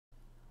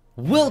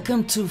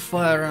Welcome to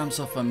Firearms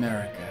of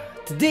America.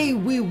 Today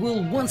we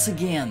will once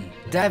again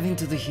dive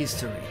into the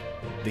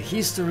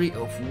history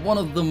of one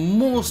of the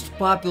most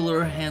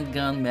popular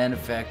handgun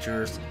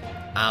manufacturers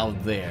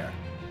out there,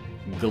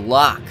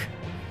 Glock.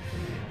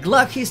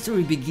 Glock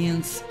history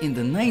begins in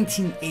the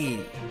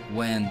 1980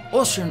 when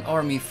Austrian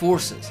Armed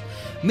Forces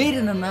made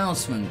an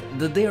announcement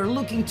that they are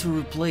looking to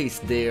replace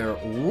their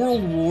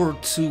World War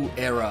II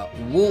era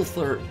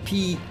Walther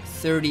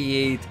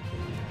P38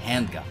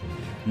 handgun.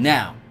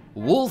 Now,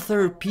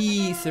 Walther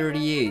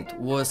P38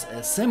 was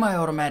a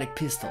semi-automatic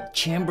pistol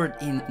chambered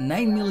in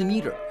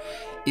 9mm.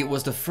 It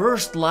was the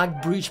first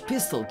lock breech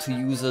pistol to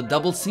use a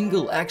double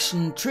single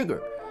action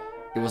trigger.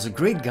 It was a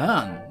great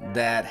gun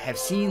that have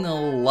seen a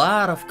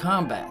lot of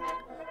combat.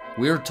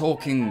 We're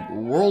talking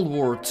World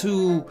War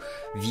II,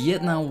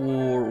 Vietnam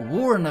War,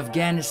 War in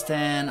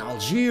Afghanistan,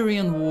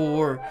 Algerian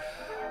War,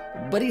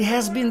 but it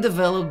has been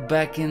developed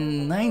back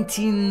in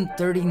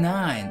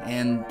 1939,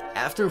 and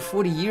after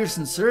 40 years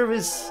in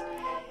service,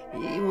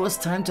 it was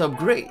time to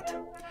upgrade.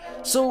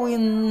 So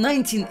in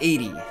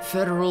 1980,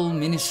 Federal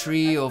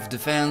Ministry of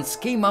Defense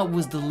came up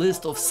with the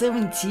list of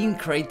 17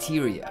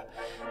 criteria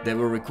that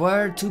were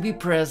required to be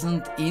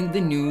present in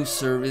the new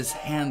service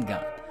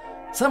handgun.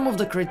 Some of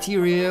the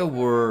criteria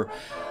were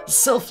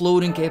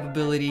self-loading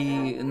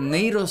capability,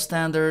 NATO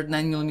standard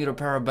 9mm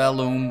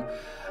parabellum,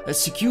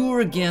 secure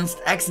against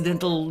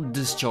accidental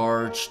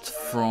discharge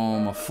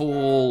from a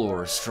fall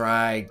or a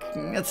strike,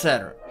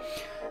 etc.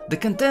 The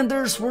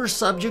contenders were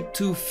subject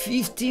to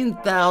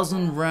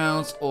 15,000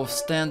 rounds of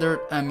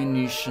standard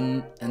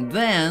ammunition and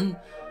then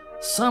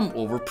some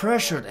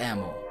overpressured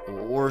ammo,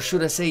 or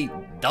should I say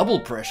double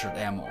pressured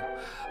ammo.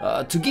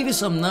 To give you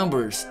some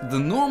numbers, the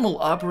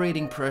normal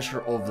operating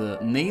pressure of the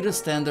NATO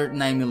standard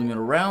 9mm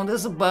round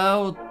is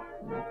about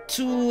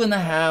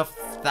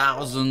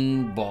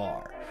 2,500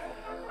 bar.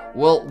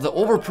 Well, the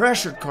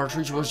overpressured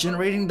cartridge was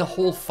generating the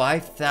whole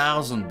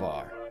 5,000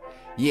 bar.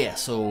 Yeah,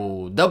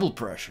 so double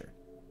pressure.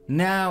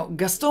 Now,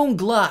 Gaston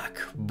Glock,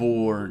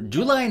 born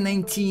July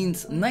 19,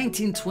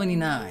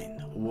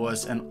 1929,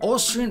 was an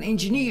Austrian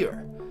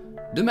engineer,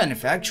 the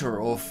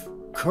manufacturer of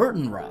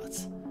curtain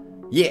rods.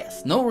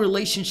 Yes, no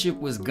relationship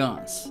with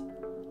guns.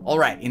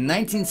 Alright, in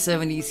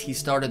 1970s he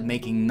started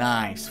making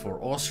knives for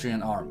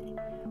Austrian army,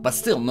 but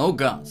still no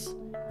guns.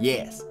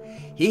 Yes,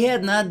 he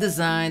had not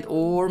designed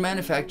or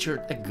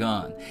manufactured a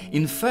gun.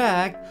 In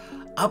fact,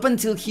 up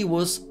until he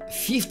was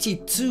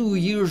 52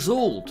 years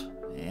old.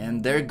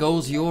 And there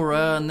goes your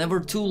never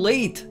too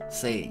late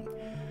saying.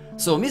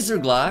 So Mr.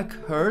 Glock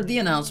heard the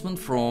announcement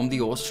from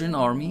the Austrian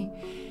army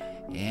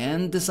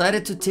and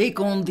decided to take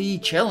on the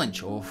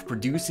challenge of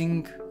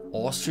producing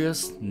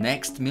Austria's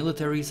next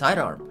military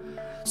sidearm.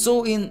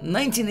 So in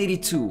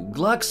 1982,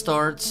 Glock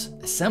starts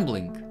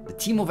assembling the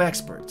team of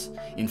experts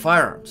in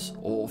firearms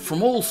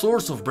from all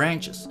sorts of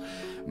branches.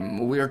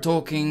 We are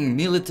talking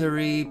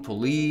military,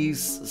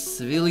 police,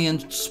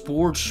 civilian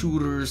sport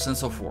shooters, and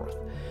so forth.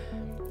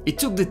 It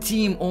took the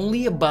team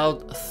only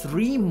about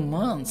 3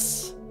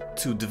 months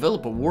to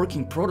develop a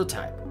working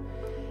prototype.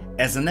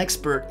 As an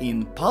expert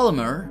in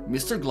polymer,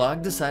 Mr.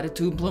 Glock decided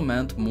to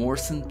implement more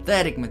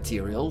synthetic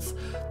materials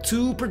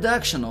to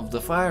production of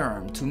the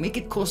firearm to make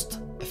it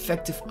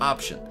cost-effective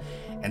option.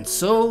 And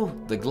so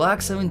the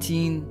Glock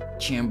 17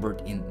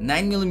 chambered in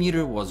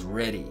 9mm was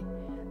ready.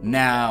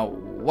 Now,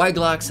 why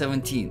Glock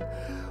 17?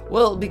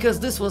 Well, because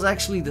this was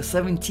actually the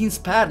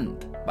 17th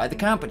patent by the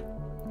company.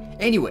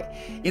 Anyway,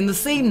 in the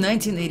same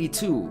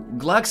 1982,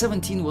 Glock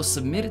 17 was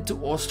submitted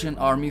to Austrian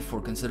Army for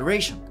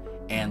consideration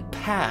and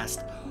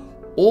passed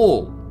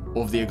all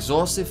of the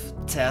exhaustive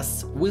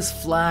tests with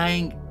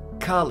flying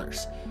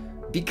colors,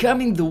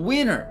 becoming the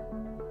winner.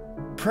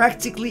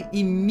 Practically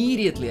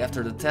immediately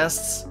after the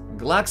tests,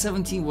 Glock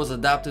 17 was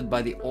adopted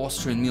by the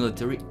Austrian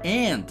military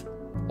and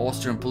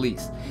Austrian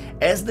police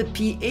as the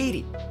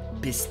P80,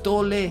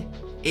 Pistole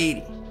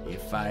 80,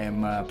 if I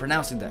am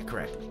pronouncing that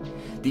correctly.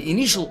 The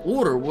initial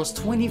order was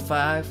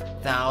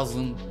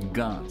 25,000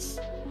 guns.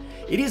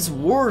 It is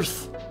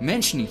worth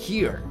mentioning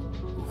here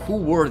who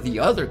were the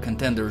other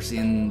contenders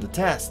in the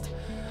test.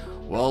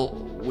 Well,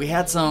 we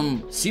had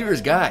some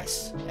serious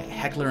guys: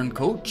 Heckler &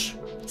 Koch,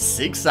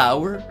 6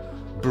 Hour,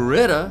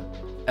 Beretta,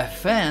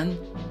 FN,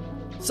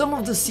 some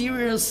of the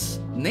serious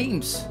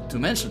names to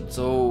mention.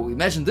 So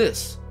imagine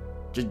this,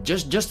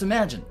 just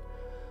imagine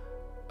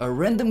a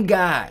random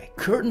guy,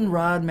 curtain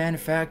rod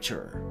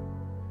manufacturer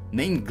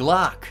named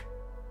Glock,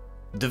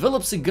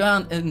 develops a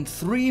gun in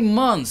 3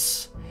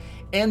 months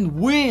and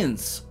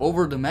wins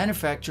over the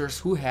manufacturers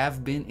who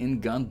have been in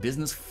gun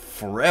business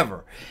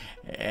forever,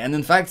 and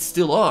in fact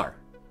still are.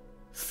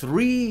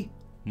 3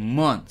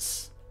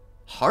 months.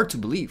 Hard to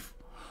believe.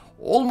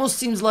 Almost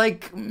seems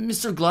like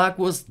Mr. Glock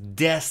was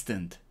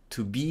destined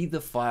to be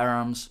the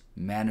firearms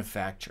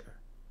manufacturer.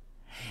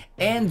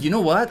 And you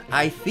know what?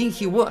 I think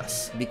he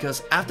was,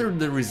 because after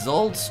the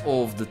results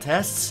of the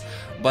tests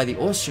by the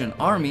Austrian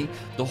army,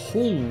 the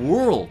whole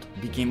world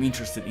became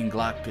interested in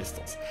Glock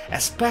pistols,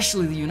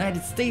 especially the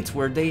United States,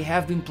 where they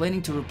have been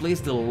planning to replace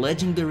the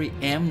legendary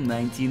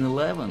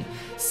M1911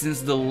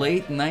 since the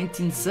late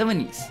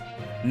 1970s.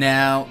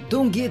 Now,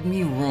 don't get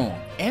me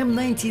wrong,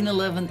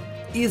 M1911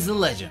 is a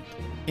legend.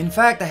 In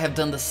fact, I have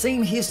done the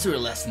same history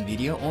lesson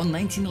video on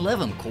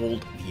 1911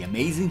 called The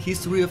Amazing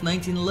History of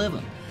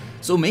 1911.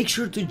 So make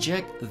sure to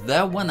check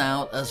that one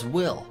out as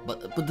well.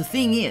 But the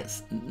thing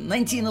is,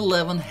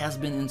 1911 has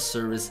been in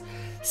service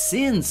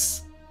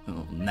since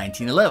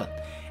 1911.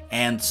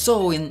 And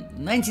so in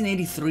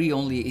 1983,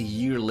 only a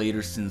year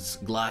later since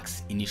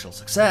Glock's initial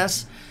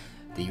success,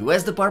 the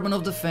US Department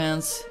of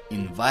Defense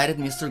invited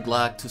Mr.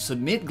 Glock to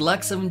submit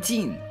Glock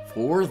 17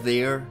 for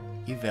their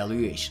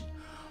evaluation.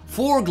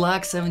 4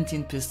 Glock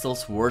 17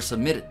 pistols were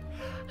submitted.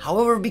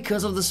 However,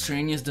 because of the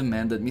strenuous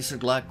demand that Mr.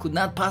 Glock could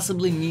not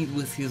possibly meet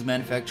with his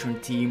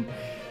manufacturing team,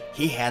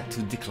 he had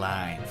to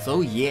decline.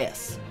 So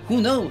yes, who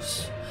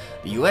knows?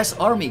 The US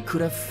Army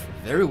could have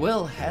very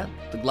well had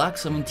the Glock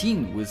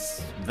 17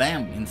 with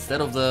them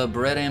instead of the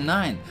Beretta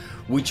M9,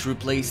 which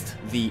replaced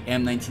the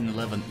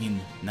M1911 in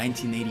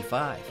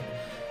 1985.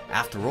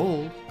 After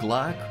all,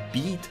 Glock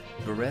beat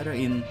Beretta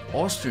in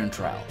Austrian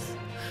trials.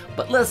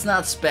 But let's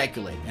not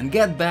speculate and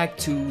get back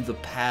to the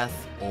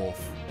path of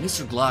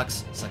Mr.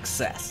 Glock's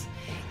success.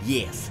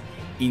 Yes,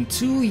 in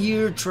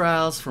 2-year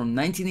trials from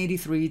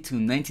 1983 to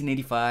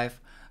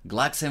 1985,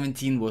 Glock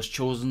 17 was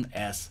chosen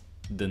as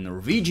the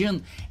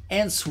Norwegian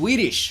and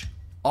Swedish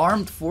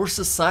Armed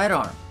Forces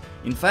sidearm.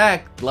 In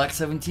fact, Glock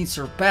 17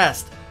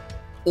 surpassed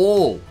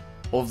all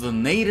of the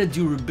NATO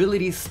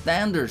durability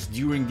standards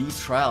during these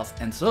trials,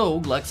 and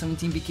so Glock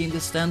 17 became the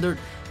standard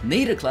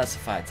NATO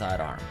classified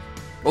sidearm.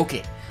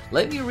 Okay,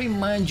 let me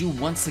remind you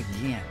once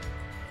again,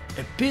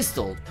 a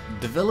pistol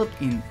developed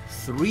in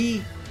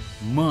 3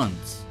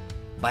 months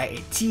by a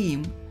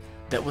team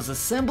that was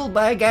assembled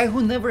by a guy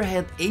who never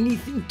had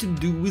anything to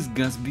do with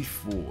guns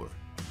before.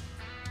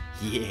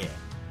 Yeah.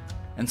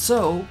 And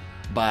so,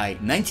 by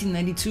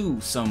 1992,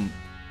 some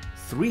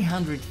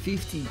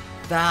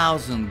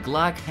 350,000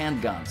 Glock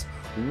handguns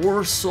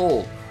were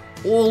sold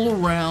all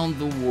around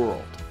the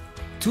world.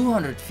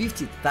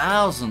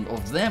 250,000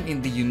 of them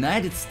in the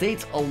United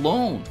States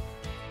alone.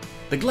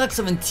 The Glock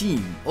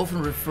 17,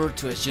 often referred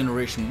to as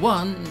Generation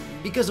 1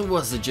 because it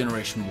was the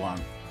Generation 1,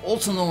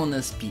 also known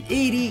as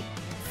P80,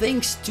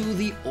 thanks to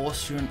the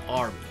Austrian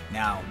army.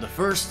 Now, the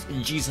first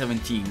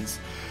G17s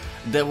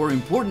that were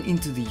imported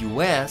into the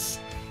US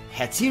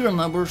had serial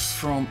numbers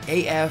from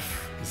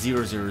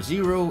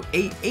AF000,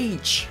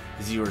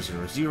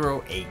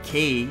 AH000,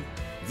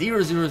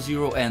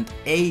 AK000, and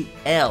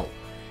AL000.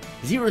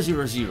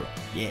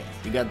 Yeah,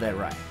 you got that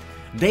right.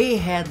 They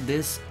had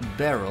this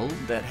barrel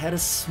that had a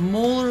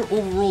smaller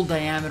overall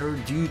diameter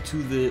due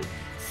to the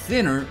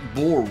thinner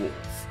bore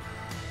walls,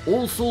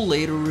 also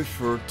later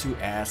referred to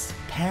as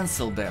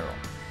pencil barrel.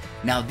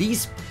 Now,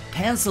 these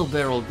pencil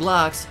barrel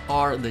Glocks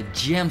are the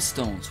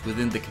gemstones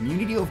within the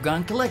community of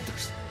gun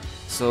collectors.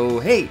 So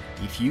hey,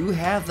 if you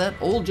have that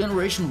old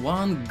Generation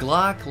 1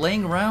 Glock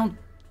laying around,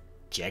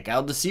 check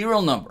out the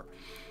serial number.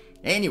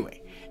 Anyway,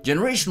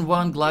 Generation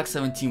 1 Glock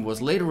 17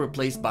 was later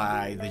replaced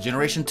by the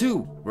Generation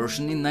 2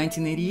 version in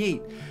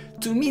 1988.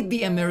 To meet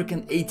the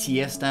American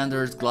ATF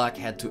standards, Glock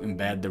had to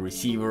embed the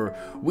receiver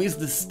with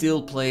the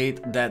steel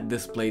plate that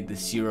displayed the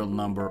serial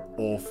number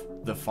of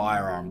the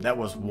firearm. That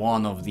was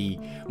one of the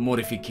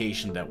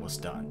modifications that was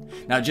done.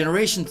 Now,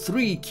 Generation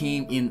 3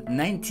 came in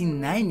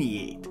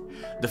 1998.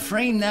 The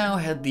frame now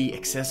had the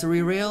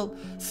accessory rail,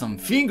 some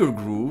finger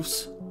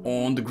grooves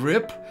on the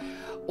grip.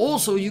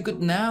 Also, you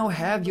could now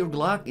have your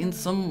Glock in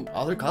some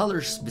other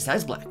colors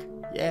besides black.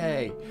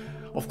 Yay!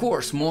 Of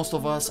course, most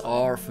of us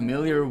are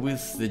familiar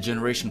with the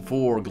Generation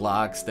 4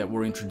 Glocks that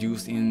were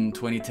introduced in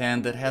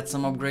 2010 that had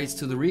some upgrades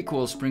to the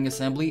recoil spring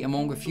assembly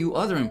among a few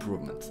other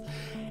improvements.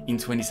 In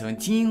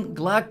 2017,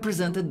 Glock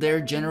presented their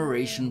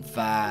Generation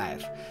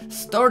 5,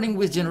 starting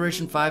with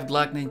Generation 5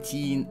 Glock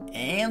 19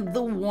 and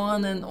the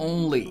one and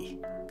only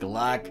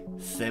Glock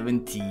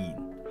 17.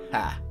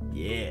 Ha,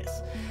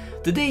 yes.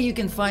 Today you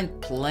can find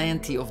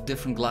plenty of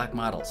different Glock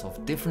models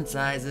of different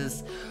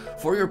sizes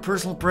for your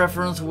personal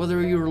preference,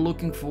 whether you're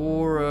looking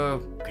for a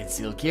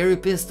concealed carry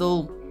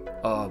pistol,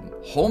 a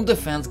home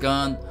defense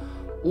gun,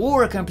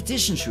 or a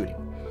competition shooting.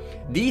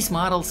 These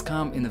models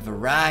come in a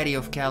variety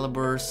of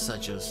calibers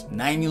such as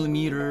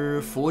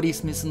 9mm, 40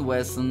 Smith &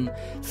 Wesson,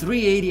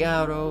 380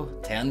 Auto,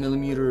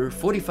 10mm,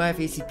 45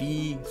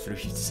 ACP,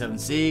 357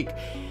 SIG,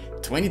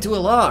 22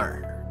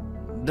 LR.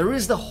 There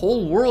is the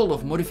whole world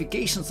of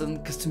modifications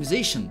and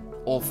customization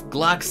of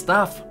Glock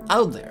stuff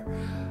out there.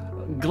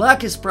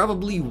 Glock is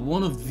probably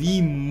one of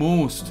the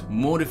most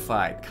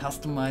modified,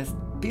 customized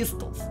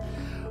pistols,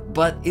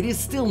 but it is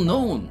still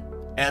known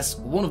as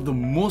one of the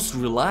most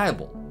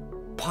reliable,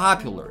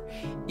 popular,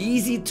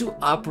 easy to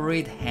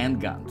operate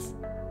handguns.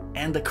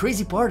 And the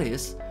crazy part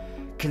is,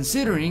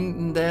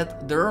 considering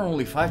that there are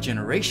only 5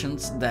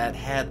 generations that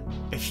had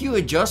a few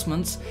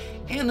adjustments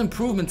and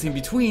improvements in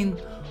between,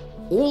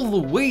 all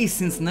the way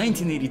since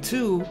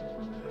 1982.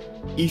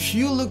 If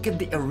you look at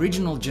the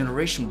original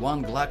Generation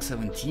 1 Glock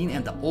 17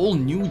 and the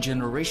all-new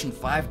Generation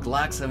 5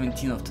 Glock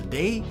 17 of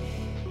today,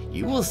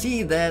 you will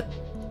see that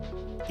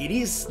it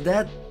is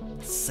that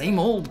same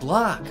old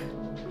Glock.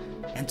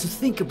 And to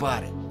think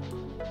about it,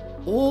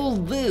 all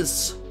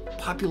this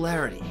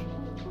popularity,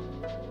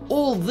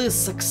 all this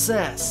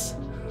success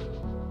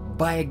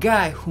by a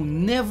guy who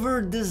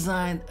never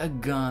designed a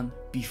gun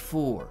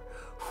before,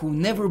 who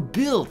never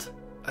built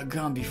a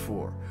gun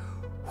before,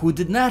 who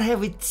did not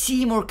have a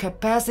team or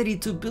capacity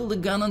to build a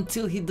gun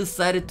until he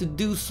decided to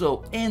do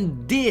so,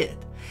 and did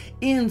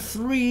in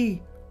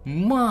 3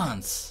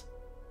 months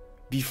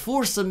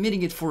before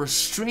submitting it for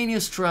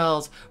strenuous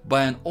trials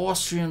by an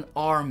Austrian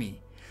army.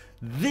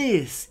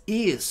 This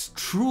is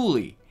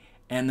truly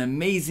an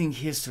amazing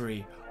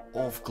history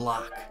of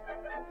Glock.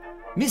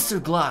 Mr.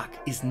 Glock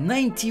is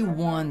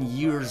 91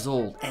 years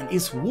old and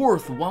is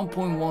worth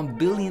 $1.1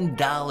 billion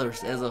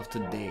as of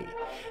today,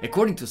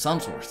 according to some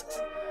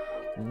sources.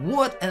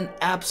 What an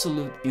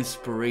absolute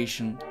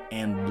inspiration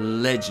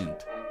and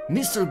legend.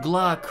 Mr.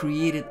 Glock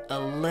created a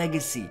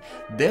legacy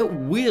that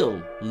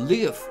will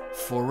live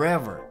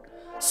forever.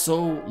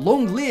 So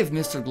long live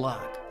Mr.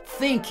 Glock.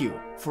 Thank you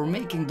for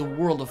making the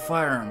world of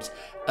firearms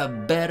a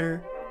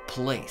better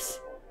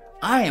place.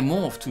 I am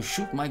off to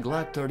shoot my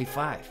Glock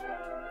 35.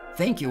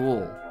 Thank you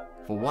all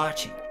for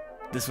watching.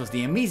 This was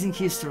the amazing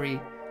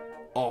history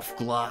of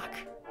Glock.